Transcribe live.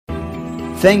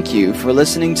Thank you for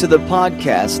listening to the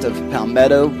podcast of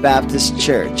Palmetto Baptist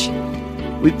Church.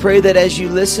 We pray that as you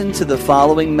listen to the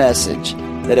following message,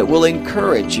 that it will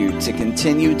encourage you to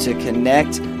continue to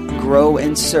connect, grow,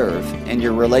 and serve in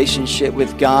your relationship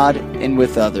with God and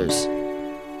with others.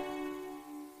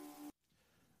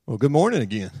 Well, good morning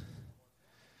again.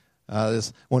 I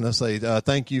just want to say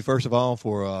thank you, first of all,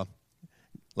 for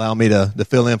allowing me to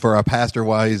fill in for our pastor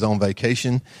while he's on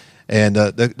vacation. And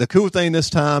the cool thing this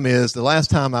time is the last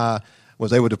time I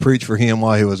was able to preach for him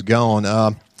while he was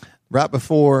gone, right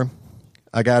before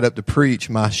I got up to preach,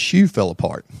 my shoe fell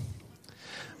apart.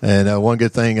 And one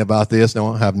good thing about this, I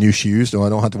don't have new shoes, so I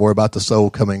don't have to worry about the sole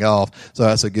coming off. So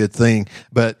that's a good thing.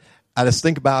 But I just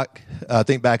think back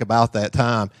about that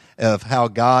time of how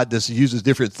God just uses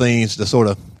different things to sort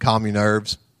of calm your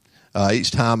nerves.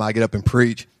 Each time I get up and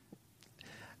preach,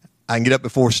 I can get up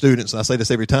before students, and I say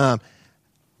this every time.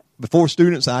 Before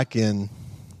students, I can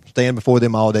stand before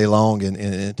them all day long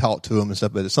and talk to them and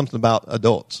stuff, but it's something about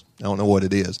adults. I don't know what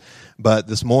it is. But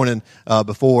this morning,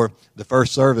 before the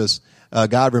first service,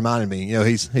 God reminded me,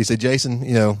 he said,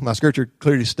 Jason, my scripture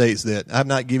clearly states that I've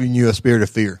not given you a spirit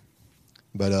of fear,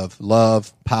 but of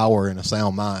love, power, and a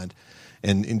sound mind,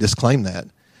 and just claim that.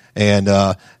 And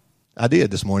I did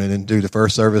this morning, and through the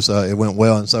first service, it went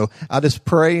well. And so I just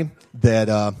pray that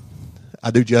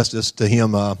I do justice to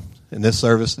him in this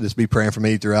service. Just be praying for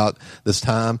me throughout this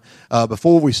time.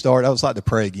 Before we start, I would like to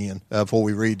pray again before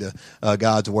we read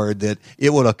God's word, that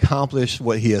it will accomplish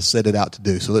what he has set it out to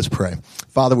do. So let's pray.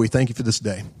 Father, we thank you for this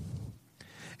day.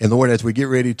 And Lord, as we get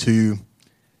ready to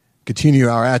continue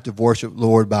our act of worship,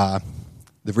 Lord, by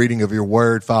the reading of your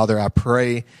word, Father, I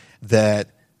pray that,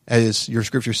 as your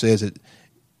scripture says, it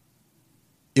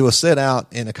will set out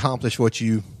and accomplish what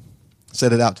you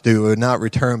set it out to do. It will not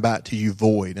return back to you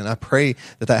void. And I pray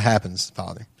that happens,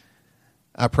 Father.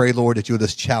 I pray, Lord, that you'll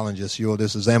just challenge us. You'll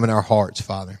just examine our hearts,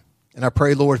 Father. And I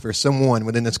pray, Lord, for someone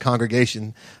within this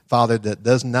congregation, Father, that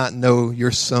does not know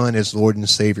your Son as Lord and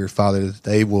Savior, Father, that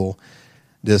they will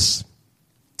just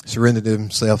surrender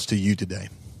themselves to you today.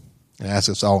 And I ask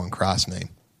us all in Christ's name.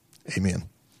 Amen.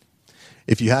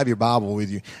 If you have your Bible with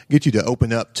you, I get you to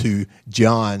open up to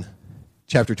John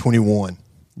chapter 21.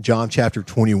 John chapter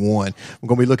 21. We're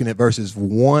going to be looking at verses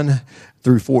 1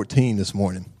 through 14 this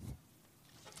morning.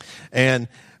 And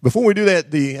before we do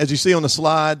that, as you see on the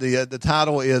slide, the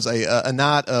title is a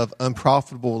night of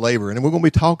unprofitable labor. And we're going to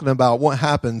be talking about what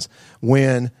happens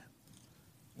when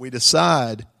we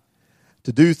decide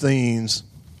to do things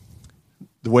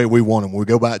the way we want them. We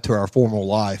go back to our formal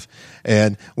life,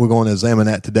 and we're going to examine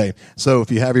that today. So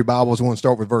if you have your Bibles, we want to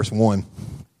start with verse 1.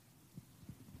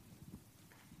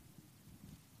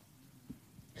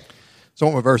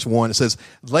 Starting with verse 1, it says,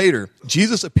 Later,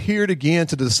 Jesus appeared again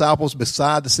to the disciples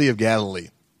beside the Sea of Galilee.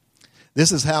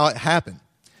 This is how it happened.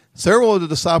 Several of the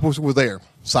disciples were there.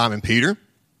 Simon Peter,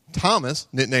 Thomas,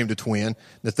 nicknamed the twin,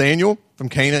 Nathanael from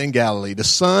Cana in Galilee, the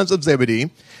sons of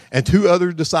Zebedee, and two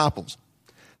other disciples.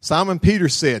 Simon Peter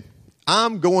said,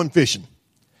 I'm going fishing.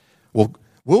 Well,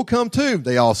 we'll come too,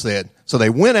 they all said. So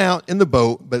they went out in the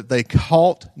boat, but they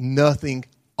caught nothing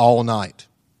all night.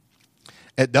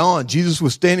 At dawn, Jesus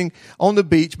was standing on the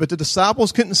beach, but the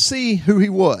disciples couldn't see who he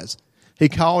was. He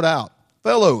called out,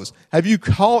 Fellows, have you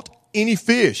caught any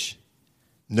fish?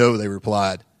 No, they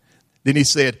replied. Then he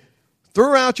said,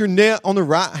 Throw out your net on the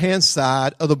right-hand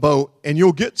side of the boat, and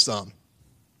you'll get some.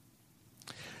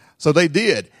 So they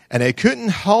did, and they couldn't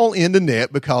haul in the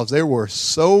net because there were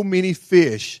so many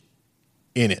fish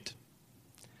in it.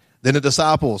 Then the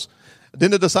disciple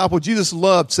Jesus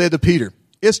loved said to Peter,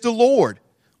 It's the Lord.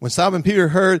 When Simon Peter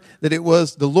heard that it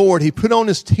was the Lord, he put on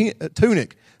his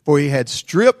tunic, for he had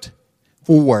stripped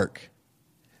for work,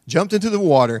 jumped into the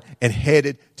water, and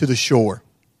headed to the shore.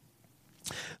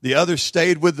 The others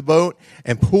stayed with the boat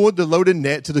and pulled the loaded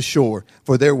net to the shore,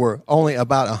 for there were only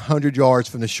about 100 yards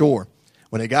from the shore.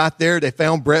 When they got there, they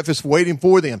found breakfast waiting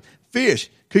for them,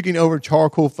 fish cooking over a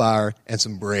charcoal fire, and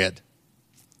some bread.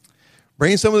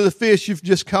 Bring some of the fish you've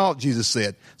just caught, Jesus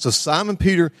said. So Simon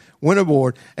Peter went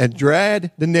aboard and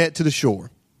dragged the net to the shore.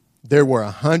 There were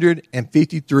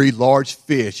 153 large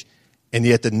fish, and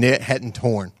yet the net hadn't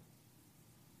torn.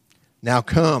 Now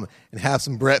come and have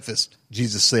some breakfast,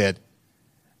 Jesus said.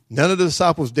 None of the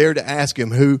disciples dared to ask him,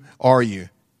 Who are you?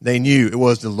 They knew it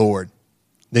was the Lord.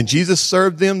 Then Jesus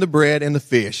served them the bread and the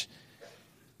fish.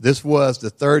 This was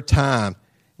the third time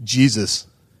Jesus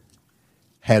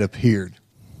had appeared.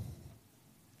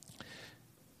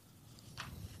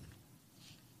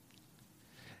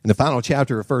 In the final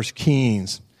chapter of 1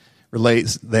 Kings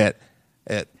relates that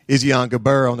at Ezion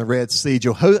Geber on the Red Sea,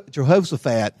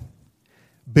 Jehoshaphat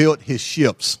built his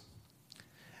ships.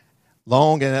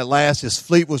 long, and at last his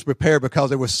fleet was prepared because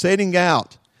they were setting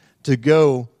out to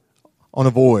go on a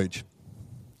voyage.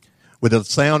 With the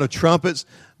sound of trumpets,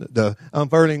 the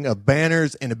unfurling of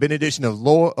banners, and the benediction of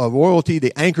royalty,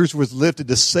 the anchors was lifted,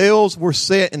 the sails were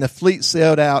set, and the fleet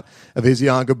sailed out of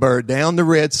Eziongeber down the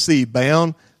Red Sea,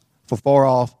 bound for far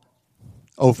off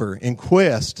Ophir, in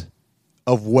quest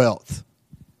of wealth.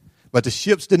 But the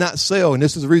ships did not sail, and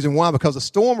this is the reason why, because a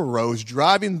storm arose,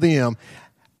 driving them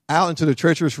out into the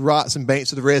treacherous rocks and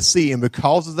banks of the Red Sea. And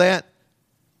because of that,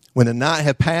 when the night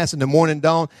had passed and the morning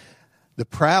dawned, the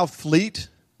proud fleet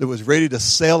that was ready to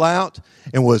sail out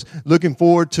and was looking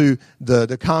forward to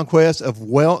the conquest of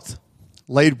wealth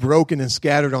laid broken and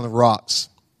scattered on the rocks,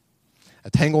 a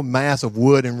tangled mass of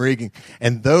wood and rigging.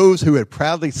 And those who had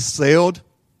proudly sailed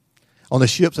on the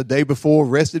ships a day before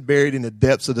rested buried in the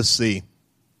depths of the sea.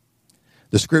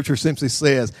 The scripture simply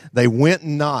says, they went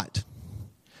not,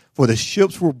 for the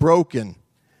ships were broken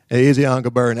at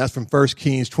Eziongeber, and that's from 1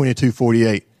 Kings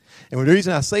 22:48. And the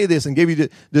reason I say this and give you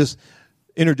this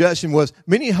introduction was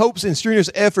many hopes and strenuous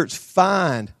efforts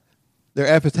find their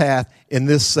epitaph in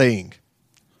this saying.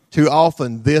 Too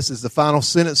often, this is the final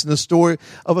sentence in the story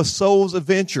of a soul's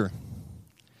adventure.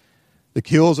 The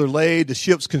keels are laid, the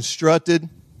ships constructed,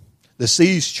 the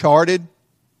seas charted,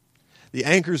 the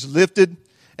anchors lifted,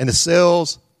 and the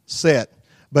sails set,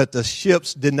 but the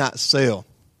ships did not sail.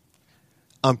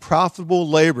 Unprofitable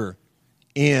labor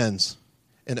ends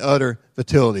in utter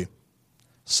futility.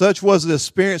 Such was the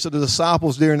experience of the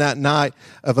disciples during that night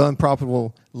of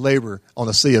unprofitable labor on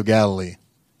the Sea of Galilee.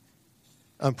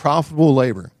 Unprofitable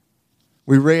labor.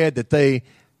 We read that they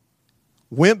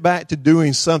went back to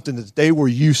doing something that they were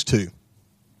used to.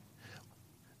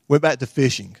 Went back to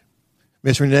fishing.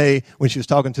 Miss Renee, when she was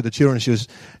talking to the children, she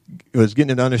was getting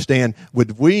them to understand,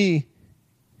 would we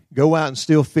go out and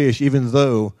still fish even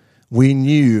though we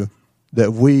knew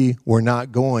that we were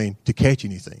not going to catch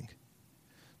anything?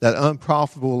 That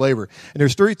unprofitable labor. And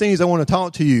there's three things I want to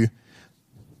talk to you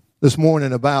this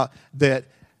morning about that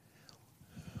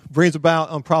brings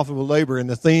about unprofitable labor and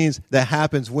the things that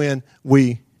happens when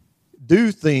we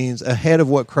do things ahead of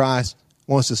what Christ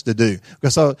wants us to do.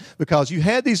 Because you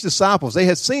had these disciples, they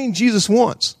had seen Jesus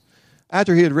once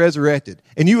after he had resurrected.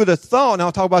 And you would have thought, and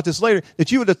I'll talk about this later,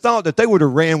 that you would have thought that they would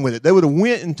have ran with it. They would have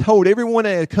went and told everyone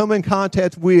they had come in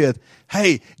contact with,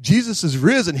 hey, Jesus is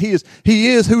risen. He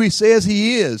is who he says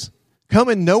he is. Come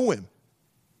and know him.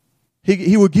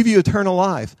 He will give you eternal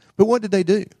life. But what did they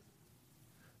do?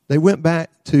 They went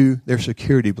back to their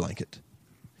security blanket.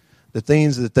 The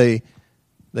things that they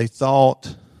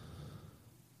thought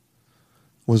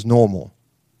was normal.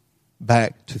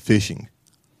 Back to fishing.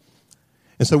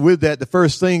 And so with that, the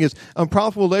first thing is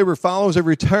unprofitable labor follows a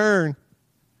return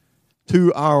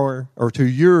to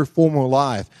your former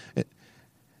life.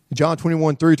 John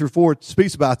 21:3-4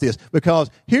 speaks about this, because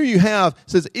here you have,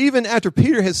 says, even after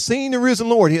Peter has seen the risen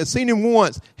Lord, he had seen him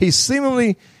once, he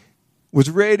seemingly was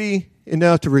ready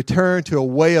enough to return to a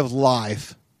way of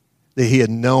life that he had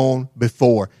known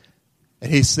before.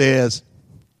 And he says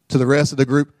to the rest of the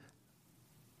group,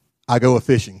 I go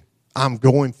a-fishing. I'm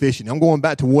going fishing. I'm going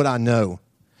back to what I know.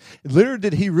 Literally,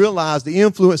 did he realize the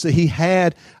influence that he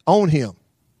had on him,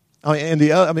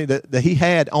 that he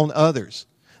had on others,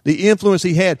 the influence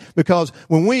he had? Because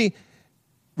when we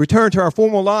return to our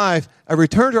former life, a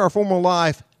return to our former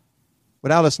life,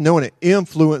 without us knowing it,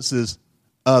 influences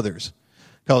others.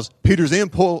 Because Peter's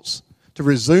impulse to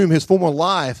resume his former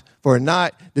life for a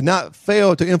night did not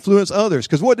fail to influence others.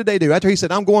 Because what did they do? After he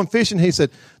said, I'm going fishing, he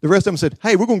said, the rest of them said,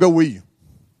 hey, we're going to go with you.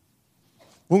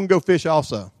 We're going to go fish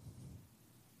also.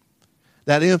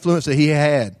 That influence that he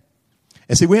had.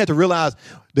 And see, we have to realize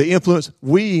the influence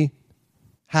we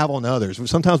have on others.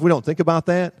 Sometimes we don't think about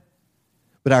that,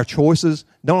 but our choices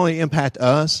not only impact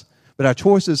us, but our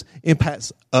choices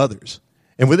impacts others.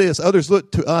 And with this, others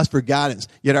look to us for guidance,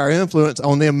 yet our influence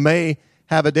on them may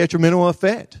have a detrimental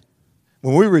effect.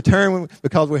 When we return,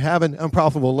 because we're having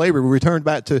unprofitable labor, we return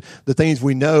back to the things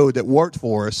we know that worked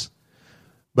for us,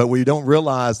 but we don't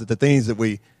realize that the things that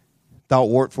we thought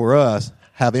worked for us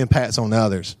have impacts on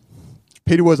others.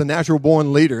 Peter was a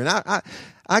natural-born leader, and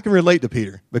I can relate to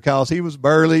Peter because he was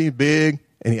burly, big,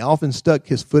 and he often stuck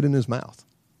his foot in his mouth.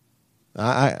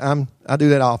 I do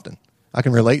that often. I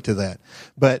can relate to that.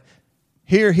 But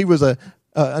here he was a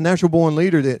natural-born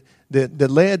leader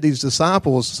that led these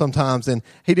disciples sometimes, and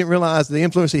he didn't realize the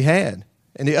influence he had.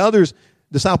 And the other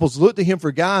disciples looked to him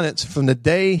for guidance from the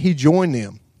day he joined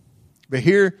them. But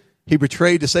here he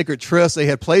betrayed the sacred trust they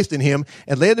had placed in him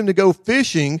and led them to go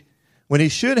fishing when he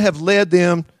should have led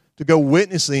them to go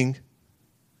witnessing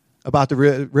about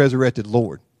the resurrected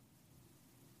Lord.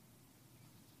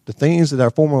 the things that our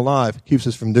former life keeps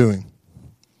us from doing.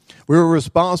 We're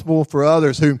responsible for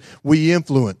others whom we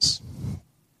influence.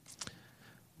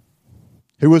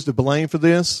 Who was to blame for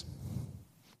this?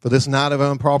 For this night of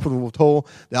unprofitable toil?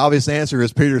 The obvious answer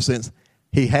is Peter, since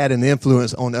he had an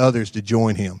influence on others to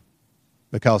join him,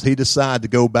 because he decided to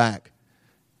go back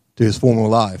to his former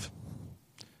life.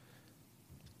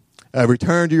 A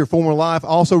return to your former life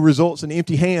also results in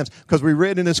empty hands, because we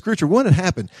read in the scripture what had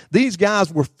happened. These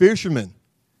guys were fishermen.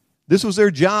 This was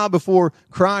their job before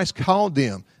Christ called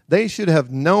them. They should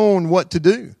have known what to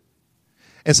do.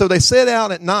 And so they set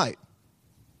out at night.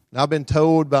 I've been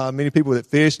told by many people that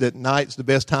fish that night's the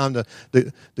best time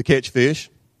to catch fish.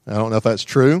 I don't know if that's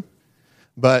true.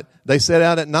 But they set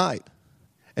out at night.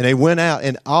 And they went out,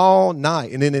 and all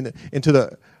night and then into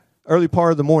the early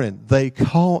part of the morning, they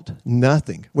caught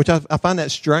nothing, which I find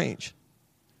that strange.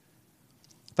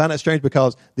 I find that strange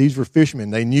because these were fishermen.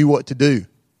 They knew what to do.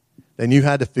 They knew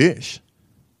how to fish.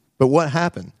 But what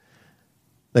happened?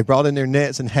 They brought in their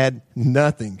nets and had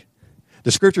nothing.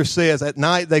 The scripture says at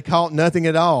night they caught nothing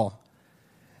at all.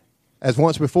 As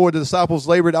once before, the disciples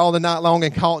labored all the night long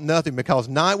and caught nothing, because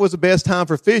night was the best time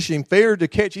for fishing. Failure to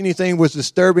catch anything was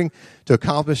disturbing to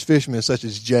accomplished fishermen such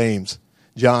as James,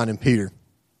 John, and Peter.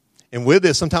 And with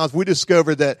this, sometimes we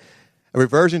discover that a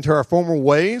reversion to our former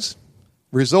ways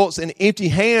results in empty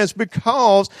hands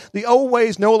because the old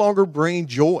ways no longer bring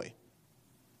joy.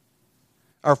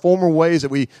 Our former ways that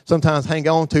we sometimes hang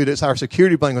on to, that's our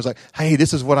security blanket. It's like, hey,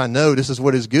 this is what I know, this is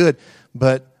what is good.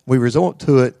 But we resort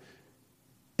to it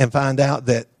and find out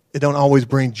that it don't always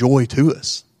bring joy to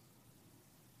us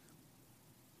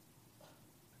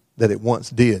that it once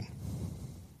did.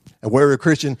 And where a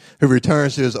Christian who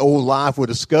returns to his old life will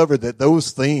discover that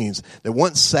those things that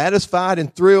once satisfied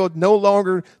and thrilled no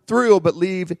longer thrill, but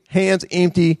leave hands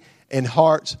empty and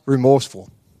hearts remorseful.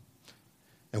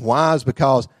 And why? Is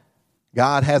because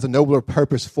God has a nobler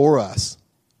purpose for us.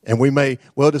 And we may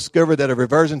well discover that a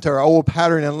reversion to our old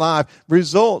pattern in life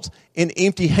results in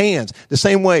empty hands. The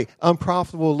same way,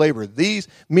 unprofitable labor. These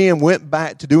men went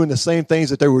back to doing the same things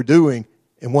that they were doing,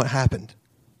 and what happened?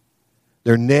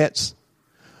 Their nets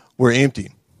were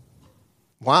empty.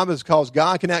 Why? Because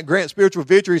God cannot grant spiritual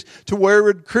victories to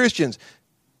wayward Christians.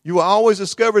 You will always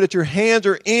discover that your hands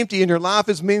are empty and your life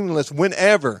is meaningless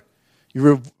whenever you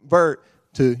revert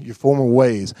to your former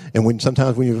ways. And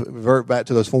sometimes when you revert back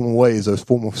to those former ways, those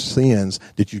former sins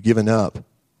that you've given up,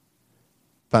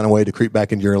 find a way to creep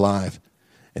back into your life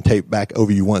and take back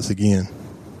over you once again.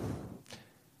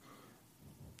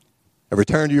 A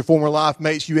return to your former life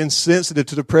makes you insensitive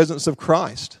to the presence of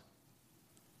Christ.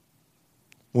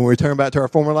 When we return back to our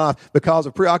former life, because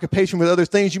of preoccupation with other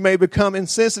things, you may become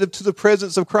insensitive to the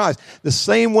presence of Christ. The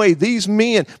same way these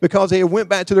men, because they went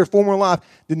back to their former life,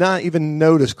 did not even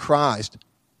notice Christ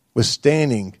was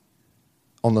standing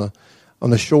on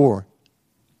the shore.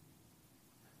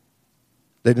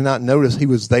 They did not notice he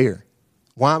was there.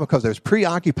 Why? Because they were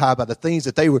preoccupied by the things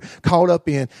that they were caught up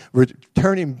in,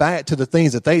 returning back to the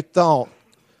things that they thought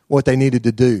what they needed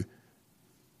to do.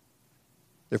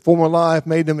 Their former life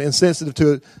made them insensitive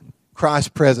to Christ's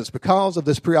presence. Because of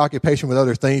this preoccupation with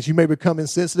other things, you may become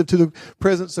insensitive to the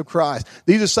presence of Christ.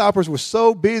 These disciples were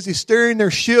so busy steering their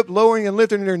ship, lowering and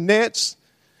lifting their nets,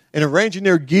 and arranging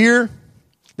their gear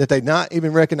that they not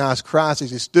even recognized Christ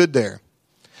as he stood there.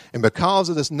 And because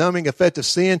of this numbing effect of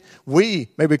sin, we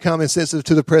may become insensitive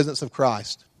to the presence of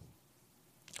Christ.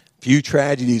 Few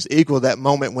tragedies equal that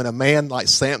moment when a man like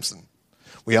Samson,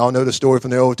 we all know the story from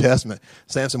the Old Testament.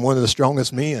 Samson, one of the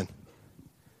strongest men,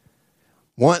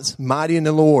 once mighty in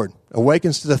the Lord,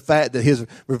 awakens to the fact that his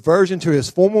reversion to his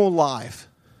former life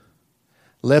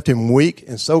left him weak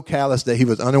and so callous that he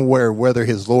was unaware whether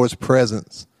his Lord's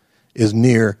presence is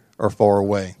near or far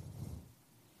away.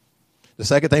 The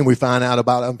second thing we find out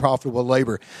about unprofitable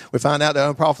labor, we find out that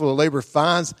unprofitable labor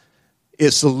finds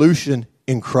its solution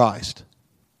in Christ.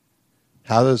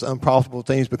 How does unprofitable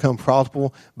things become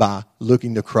profitable? By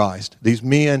looking to Christ. These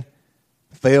men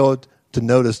failed to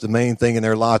notice the main thing in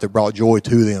their life that brought joy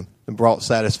to them and brought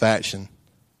satisfaction.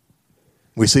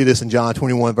 We see this in John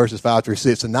 21, verses 5 through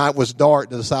 6. The night was dark,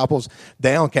 the disciples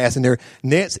downcast, and their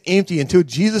nets empty until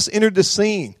Jesus entered the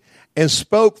scene and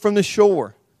spoke from the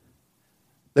shore.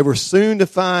 They were soon to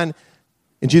find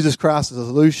in Jesus Christ a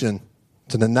solution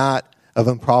to the night of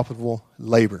unprofitable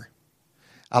labor.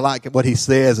 I like what he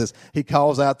says as he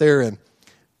calls out there in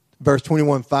verse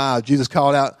 21:5. Jesus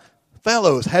called out,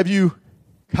 "Fellows, have you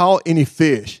caught any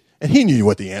fish?" And he knew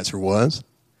what the answer was.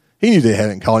 He knew they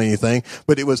hadn't caught anything,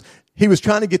 but he was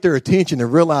trying to get their attention to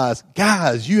realize,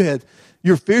 guys,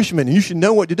 you're fishermen and you should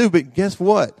know what to do. But guess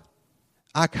what?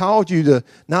 I called you to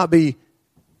not be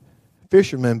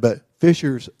fishermen, but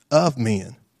fishers of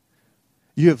men.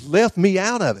 You have left me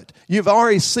out of it. You've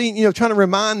already seen, trying to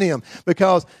remind them,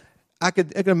 because I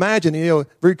could imagine,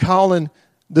 recalling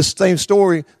the same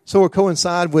story sort of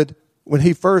coincide with when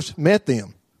he first met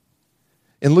them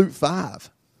in Luke 5.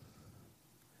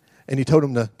 And he told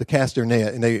them to cast their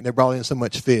net, and they brought in so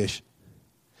much fish.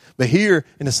 But here,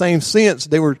 in the same sense,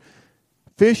 they were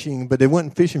fishing, but they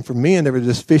weren't fishing for men. They were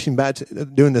just fishing back to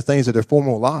doing the things of their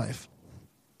former life.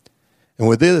 And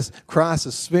with this, Christ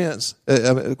expresses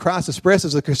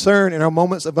a concern in our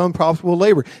moments of unprofitable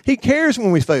labor. He cares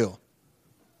when we fail.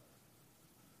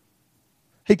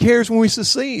 He cares when we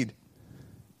succeed.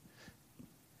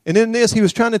 And in this, he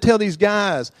was trying to tell these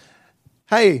guys,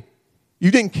 hey, you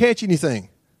didn't catch anything,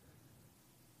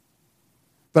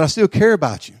 but I still care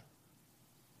about you.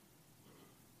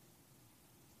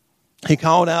 He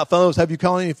called out, fellows, have you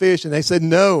caught any fish? And they said,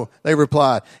 no, they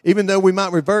replied. Even though we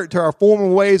might revert to our former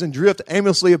ways and drift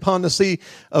aimlessly upon the sea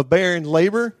of barren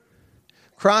labor,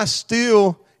 Christ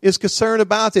still is concerned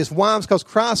about this. Why? Because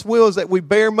Christ's will is that we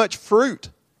bear much fruit.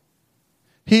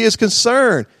 He is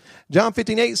concerned. John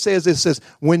 15:8 says this, says,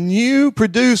 when you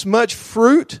produce much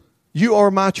fruit, you are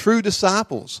my true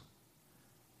disciples.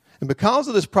 And because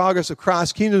of this progress of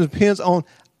Christ's kingdom depends on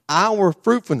our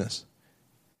fruitfulness.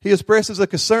 He expresses a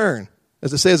concern,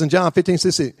 as it says in John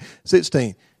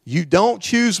 15:16. You don't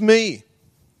choose me.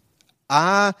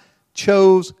 I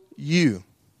chose you.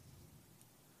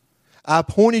 I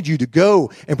appointed you to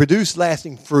go and produce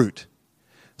lasting fruit.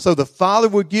 So the Father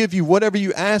will give you whatever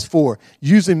you ask for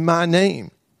using my name.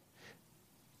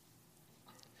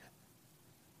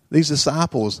 These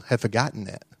disciples had forgotten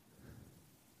that.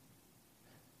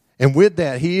 And with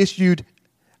that, he issued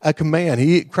a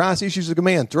command. Christ issues a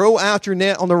command. Throw out your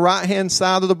net on the right-hand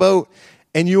side of the boat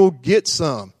and you'll get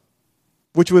some,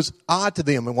 which was odd to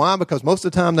them. And why? Because most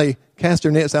of the time they cast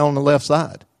their nets out on the left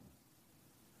side.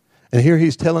 And here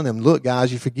he's telling them, look,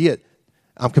 guys, you forget.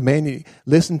 I'm commanding you.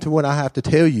 Listen to what I have to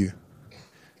tell you.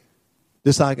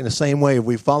 Just like in the same way, if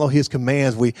we follow his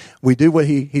commands, we do what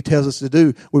he tells us to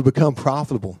do, we become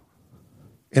profitable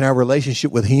in our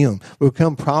relationship with him. We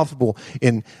become profitable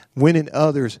in winning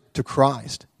others to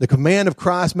Christ. The command of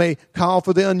Christ may call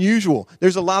for the unusual.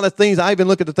 There's a lot of things. I even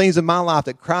look at the things in my life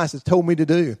that Christ has told me to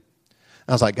do.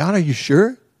 I was like, God, are you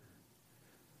sure?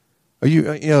 Are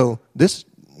you, this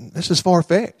is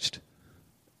far-fetched.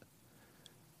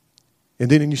 And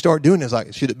then you start doing it, it's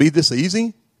like, should it be this easy?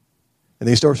 And then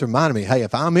he starts reminding me, hey,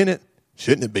 if I'm in it,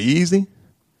 shouldn't it be easy?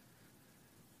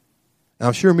 And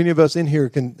I'm sure many of us in here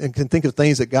can think of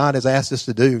things that God has asked us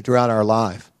to do throughout our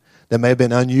life that may have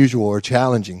been unusual or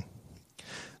challenging.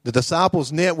 The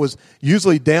disciples' net was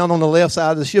usually down on the left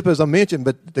side of the ship, as I mentioned,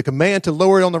 but the command to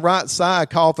lower it on the right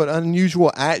side called for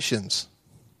unusual actions.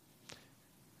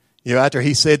 After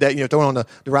he said that, throw it on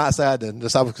the right side, the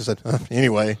disciples said,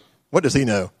 anyway, what does he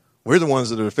know? We're the ones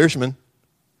that are the fishermen.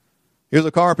 Here's a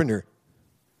carpenter.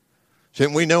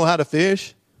 Shouldn't we know how to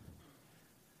fish?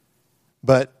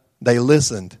 But they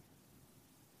listened.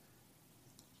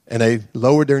 And they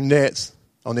lowered their nets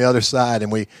on the other side.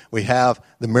 And we have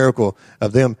the miracle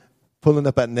of them pulling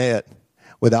up that net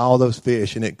with all those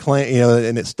fish. And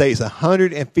it states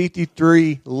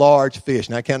 153 large fish.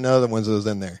 Not counting the other ones that was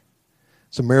in there.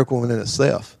 It's a miracle in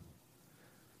itself.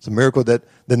 It's a miracle that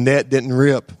the net didn't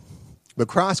rip. But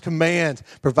Christ's command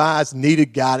provides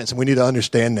needed guidance, and we need to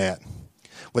understand that.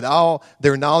 With all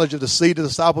their knowledge of the sea, the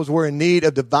disciples were in need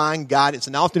of divine guidance,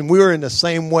 and often we are in the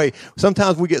same way.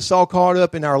 Sometimes we get so caught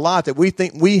up in our life that we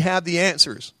think we have the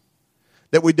answers,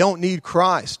 that we don't need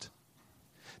Christ,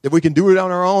 that we can do it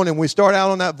on our own, and we start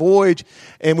out on that voyage,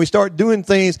 and we start doing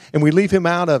things, and we leave him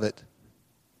out of it.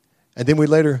 And then we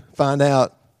later find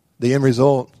out the end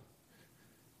result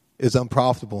is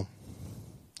unprofitable.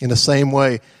 In the same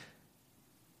way,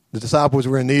 the disciples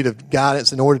were in need of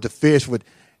guidance in order to fish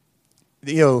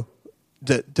to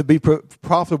be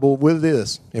profitable with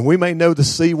this. And we may know the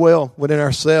sea well within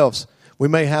ourselves. We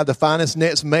may have the finest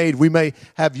nets made. We may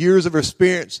have years of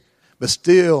experience, but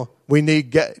still we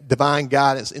need divine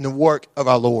guidance in the work of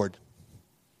our Lord.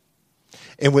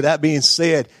 And with that being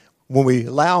said, when we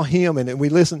allow him and we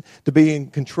listen to be in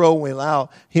control, we allow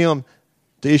him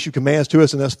to issue commands to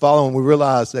us and us following, we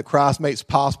realize that Christ makes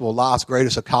possible life's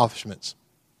greatest accomplishments.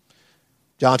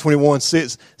 John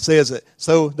 21:6 says that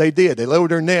so they did. They lowered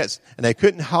their nets, and they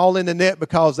couldn't haul in the net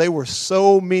because there were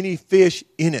so many fish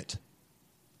in it.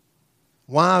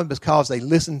 Why? Because they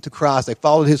listened to Christ. They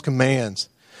followed his commands.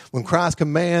 When Christ's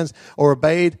commands are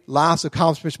obeyed, life's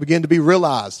accomplishments begin to be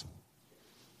realized.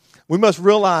 We must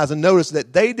realize and notice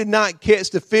that they did not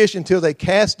catch the fish until they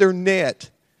cast their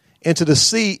net into the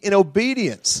sea in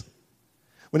obedience.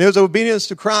 when there was obedience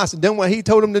to Christ and done what he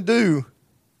told them to do,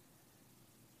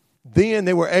 then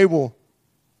they were able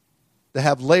to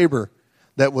have labor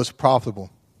that was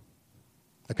profitable.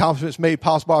 Accomplishments made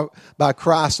possible by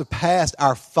Christ surpassed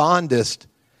our fondest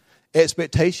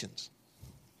expectations.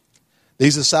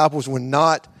 These disciples were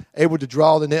not able to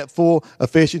draw the net full of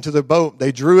fish into the boat.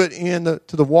 They drew it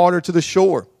to the water, to the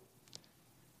shore.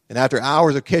 And after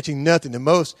hours of catching nothing, the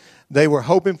most they were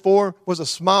hoping for was a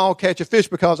small catch of fish,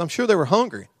 because I'm sure they were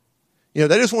hungry. They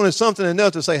just wanted something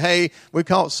enough to say, hey, we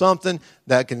caught something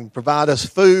that can provide us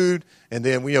food, and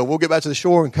then we'll get back to the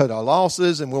shore and cut our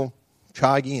losses, and we'll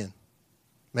try again.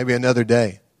 Maybe another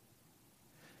day.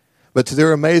 But to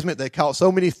their amazement, they caught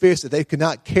so many fish that they could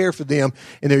not care for them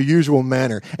in their usual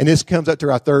manner. And this comes up to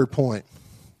our third point.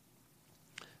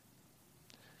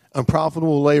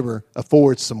 Unprofitable labor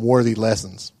affords some worthy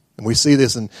lessons. And we see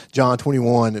this in John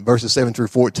 21, verses 7 through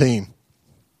 14.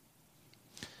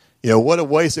 What a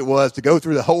waste it was to go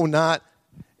through the whole night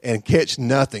and catch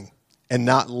nothing and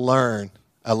not learn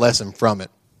a lesson from it.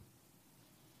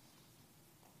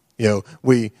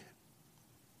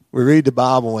 We read the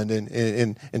Bible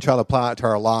and try to apply it to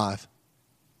our life.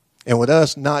 And with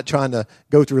us not trying to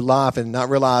go through life and not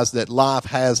realize that life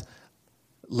has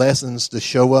lessons to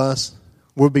show us,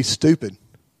 we'll be stupid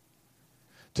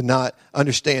to not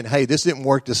understand, hey, this didn't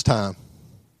work this time.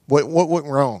 What went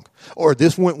wrong? Or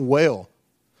this went well.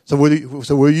 So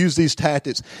we'll use these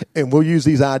tactics and we'll use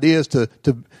these ideas to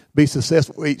be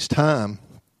successful each time.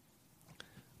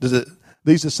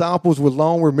 These disciples would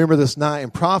long remember this night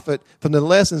and profit from the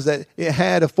lessons that it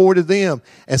had afforded them.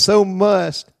 And so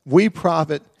must we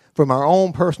profit from our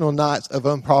own personal nights of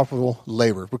unprofitable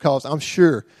labor. Because I'm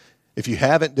sure if you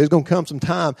haven't, there's going to come some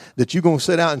time that you're going to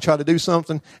sit out and try to do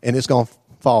something and it's going to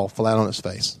fall flat on its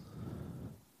face.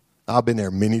 I've been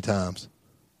there many times.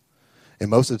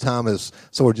 And most of the time is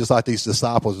sort of just like these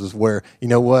disciples, is where, you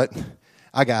know what,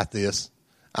 I got this.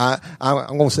 I'm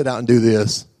going to sit out and do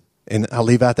this. And I'll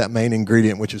leave out that main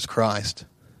ingredient, which is Christ.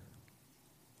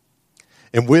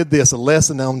 And with this, a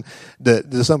lesson on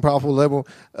this unprofitable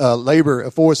labor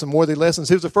affords some worthy lessons.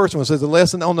 Here's the first one. It says, the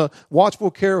lesson on the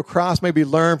watchful care of Christ may be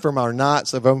learned from our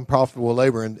nights of unprofitable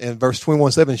labor. And verse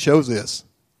 21:7 shows this.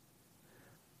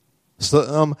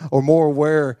 Some are more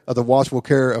aware of the watchful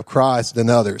care of Christ than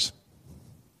others.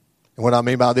 And what I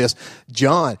mean by this,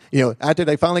 John, after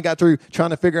they finally got through trying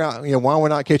to figure out, why we're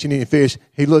not catching any fish,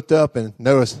 he looked up and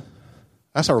noticed,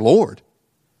 that's our Lord.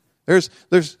 There's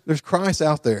Christ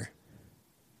out there.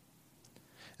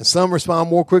 And some respond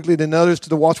more quickly than others to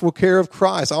the watchful care of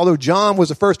Christ. Although John was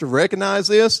the first to recognize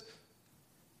this,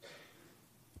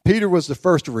 Peter was the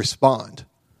first to respond.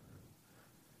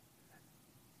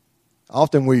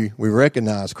 Often we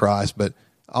recognize Christ, but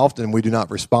often we do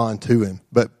not respond to him.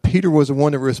 But Peter was the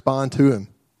one to respond to him.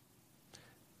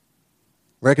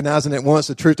 Recognizing at once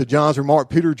the truth of John's remark,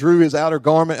 Peter drew his outer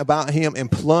garment about him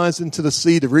and plunged into the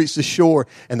sea to reach the shore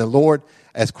and the Lord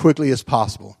as quickly as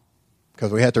possible.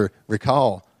 Because we have to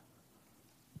recall,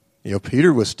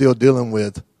 Peter was still dealing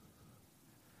with,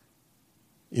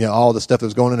 all the stuff that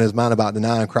was going on in his mind about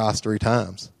denying Christ 3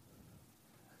 times.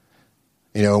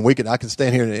 And I could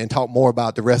stand here and talk more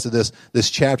about the rest of this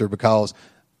chapter, because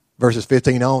verses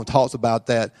 15 on talks about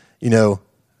that,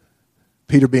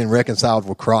 Peter being reconciled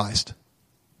with Christ.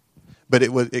 But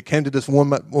it came to this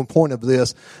one point of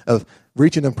this, of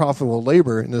reaching unprofitable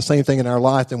labor, and the same thing in our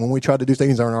life. And when we try to do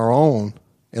things on our own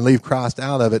and leave Christ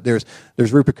out of it, there's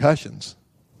repercussions.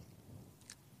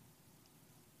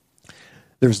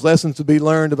 There's lessons to be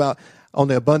learned on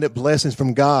the abundant blessings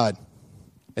from God.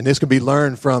 And this can be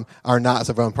learned from our nights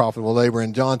of unprofitable labor.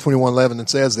 In John 21:11, it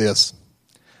says this.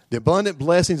 The abundant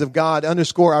blessings of God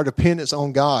underscore our dependence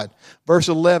on God. Verse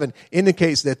 11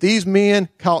 indicates that these men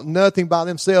caught nothing by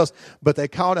themselves, but they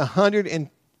caught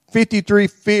 153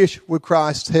 fish with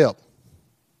Christ's help.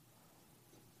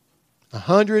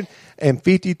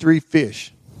 153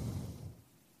 fish.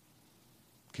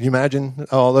 Can you imagine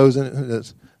all those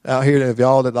out here of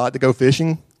y'all that like to go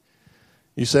fishing?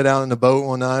 You sit out in the boat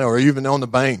one night, or even on the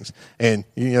banks, and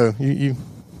you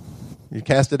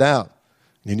cast it out.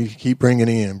 And you keep bringing it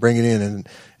in,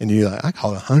 and you're like, I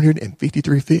caught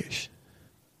 153 fish.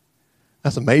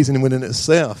 That's amazing within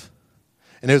itself.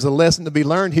 And there's a lesson to be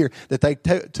learned here that they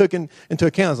took into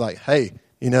account. It's like, hey,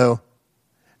 and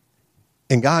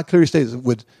God clearly states,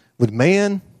 with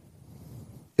man,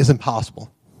 it's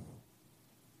impossible.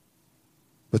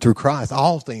 But through Christ,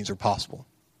 all things are possible.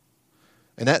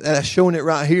 And that's showing it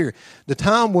right here. The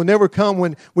time will never come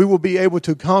when we will be able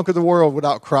to conquer the world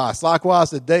without Christ.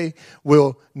 Likewise, the day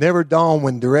will never dawn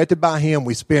when, directed by him,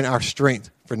 we spend our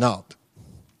strength for naught.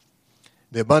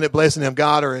 The abundant blessings of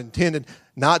God are intended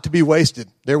not to be wasted.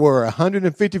 There were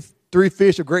 153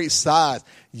 fish of great size,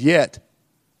 yet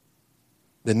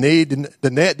the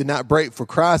net did not break, for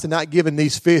Christ had not given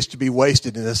these fish to be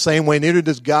wasted. In the same way, neither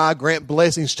does God grant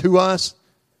blessings to us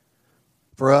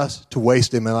for us to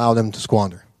waste them and allow them to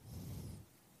squander.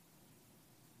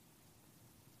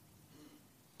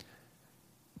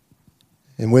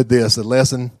 And with this, a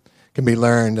lesson can be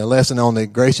learned. A lesson on the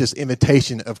gracious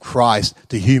invitation of Christ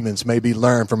to humans may be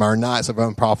learned from our nights of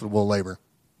unprofitable labor.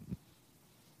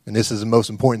 And this is the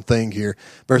most important thing here.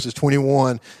 Chapter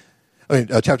 21,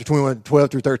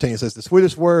 12 through 13, it says, the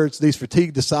sweetest words these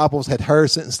fatigued disciples had heard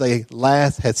since they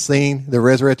last had seen the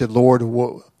resurrected Lord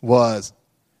was,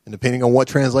 and depending on what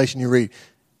translation you read,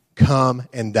 come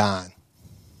and dine.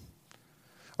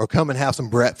 Or come and have some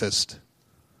breakfast.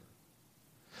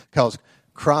 Because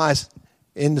Christ,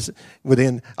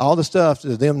 within all the stuff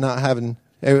to them not having,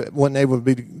 wasn't able to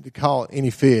be to call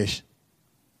any fish,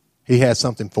 he had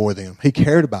something for them. He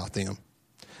cared about them.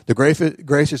 The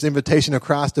gracious invitation of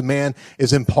Christ to man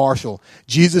is impartial.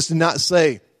 Jesus did not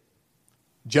say,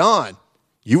 John,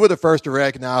 you were the first to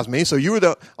recognize me, so you were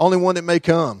the only one that may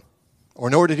come. Or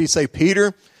nor did he say,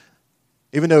 Peter,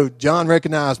 even though John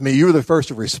recognized me, you were the first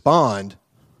to respond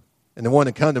and the one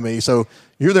to come to me, so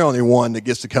you're the only one that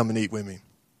gets to come and eat with me.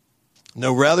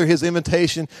 No, rather his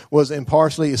invitation was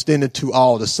impartially extended to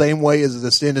all, the same way as it is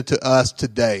extended to us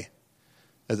today,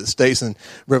 as it states in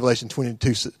Revelation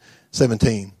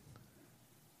 22:17.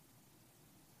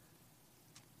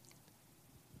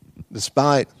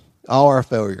 Despite all our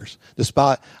failures,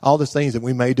 despite all the things that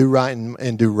we may do right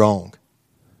and do wrong,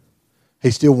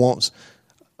 he still wants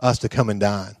us to come and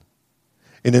dine.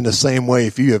 And in the same way,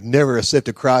 if you have never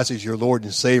accepted Christ as your Lord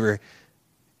and Savior,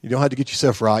 you don't have to get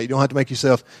yourself right. You don't have to make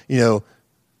yourself,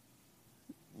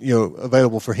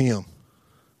 available for him.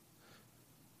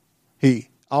 He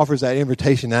offers that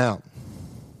invitation out.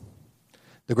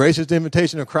 The gracious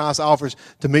invitation of Christ offers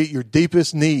to meet your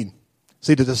deepest need.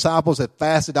 See, the disciples had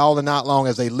fasted all the night long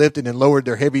as they lifted and lowered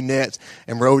their heavy nets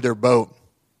and rowed their boat.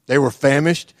 They were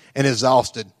famished and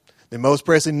exhausted. The most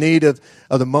pressing need of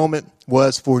the moment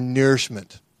was for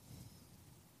nourishment.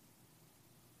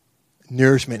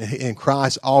 Nourishment, and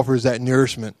Christ offers that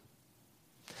nourishment.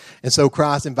 And so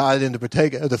Christ invited them to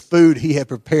partake of the food he had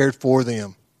prepared for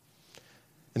them.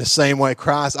 In the same way,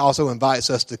 Christ also invites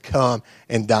us to come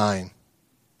and dine.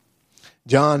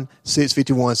 John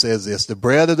 6:51 says this, the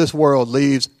bread of this world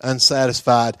leaves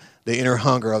unsatisfied the inner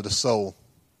hunger of the soul.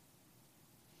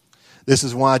 This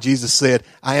is why Jesus said,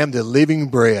 I am the living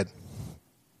bread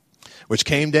which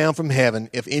came down from heaven.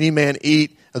 If any man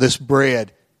eat of this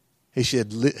bread, he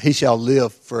shall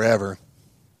live forever.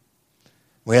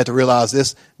 We have to realize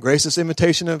this gracious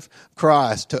invitation of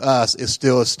Christ to us is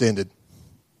still extended.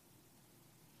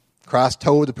 Christ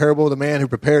told the parable of the man who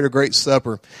prepared a great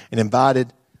supper and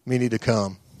invited many to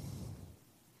come.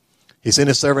 He sent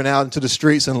his servant out into the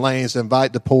streets and lanes to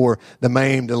invite the poor, the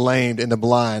maimed, the lamed, and the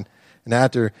blind. And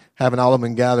after having all of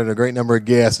them gathered, a great number of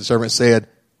guests, the servant said,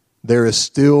 there is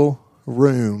still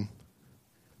room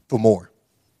for more.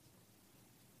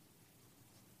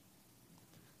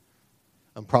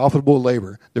 Unprofitable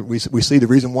labor. We see the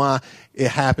reason why it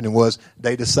happened was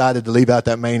they decided to leave out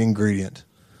that main ingredient,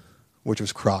 which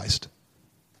was Christ.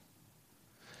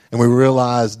 And we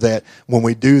realize that when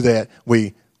we do that,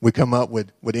 we come up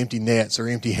with empty nets or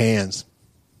empty hands.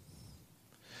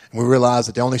 And we realize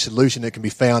that the only solution that can be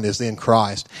found is in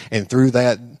Christ. And through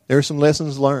that, there are some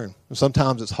lessons learned. And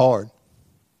sometimes it's hard.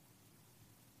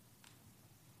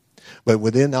 But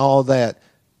within all that,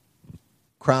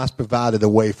 Christ provided a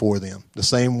way for them. The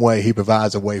same way he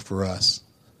provides a way for us.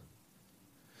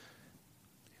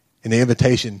 And the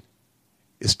invitation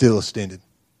is still extended.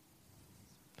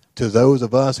 To those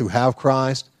of us who have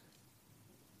Christ,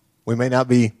 we may not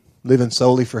be living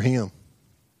solely for him.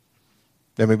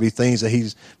 There may be things that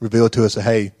he's revealed to us that,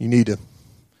 hey, you need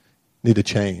to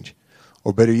change.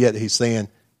 Or better yet, he's saying,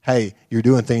 hey, you're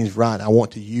doing things right. I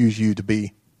want to use you to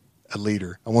be a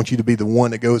leader. I want you to be the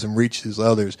one that goes and reaches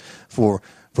others for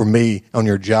me on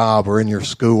your job or in your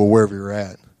school or wherever you're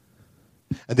at.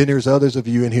 And then there's others of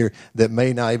you in here that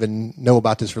may not even know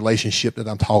about this relationship that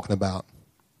I'm talking about.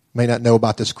 May not know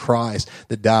about this Christ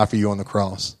that died for you on the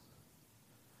cross.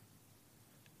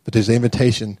 But there's an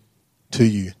invitation to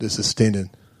you that's extended.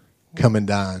 Come and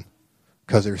dine,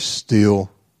 because there's still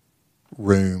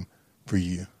room for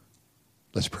you.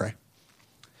 Let's pray.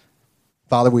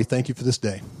 Father, we thank you for this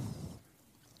day.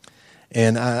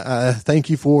 And I thank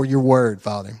you for your word,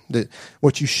 Father, that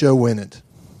what you show in it.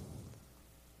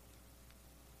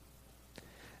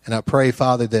 And I pray,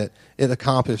 Father, that it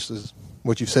accomplishes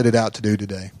what you've set it out to do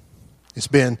today. It's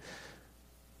been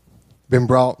been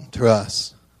brought to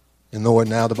us. And Lord,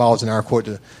 now the ball's in our court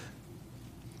to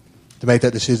make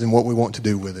that decision what we want to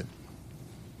do with it.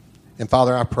 And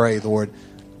Father, I pray, Lord,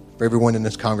 for everyone in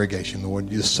this congregation,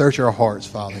 Lord, you search our hearts,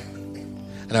 Father.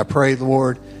 And I pray,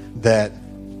 Lord, that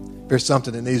if there's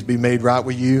something that needs to be made right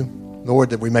with you, Lord,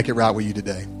 that we make it right with you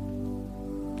today.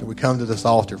 That we come to this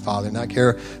altar, Father, not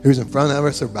care who's in front of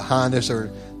us or behind us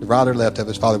or the right or left of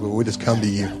us, Father, but we just come to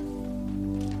you.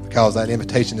 Because that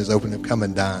invitation is open to come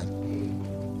and dine.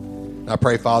 And I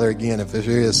pray, Father, again, if there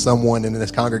is someone in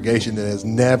this congregation that has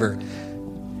never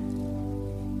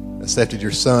accepted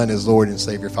your Son as Lord and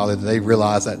Savior, Father, that they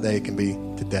realize that day can be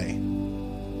today.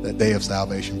 That day of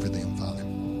salvation for them, Father.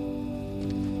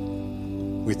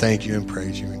 We thank you and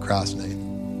praise you in Christ's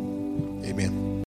name. Amen.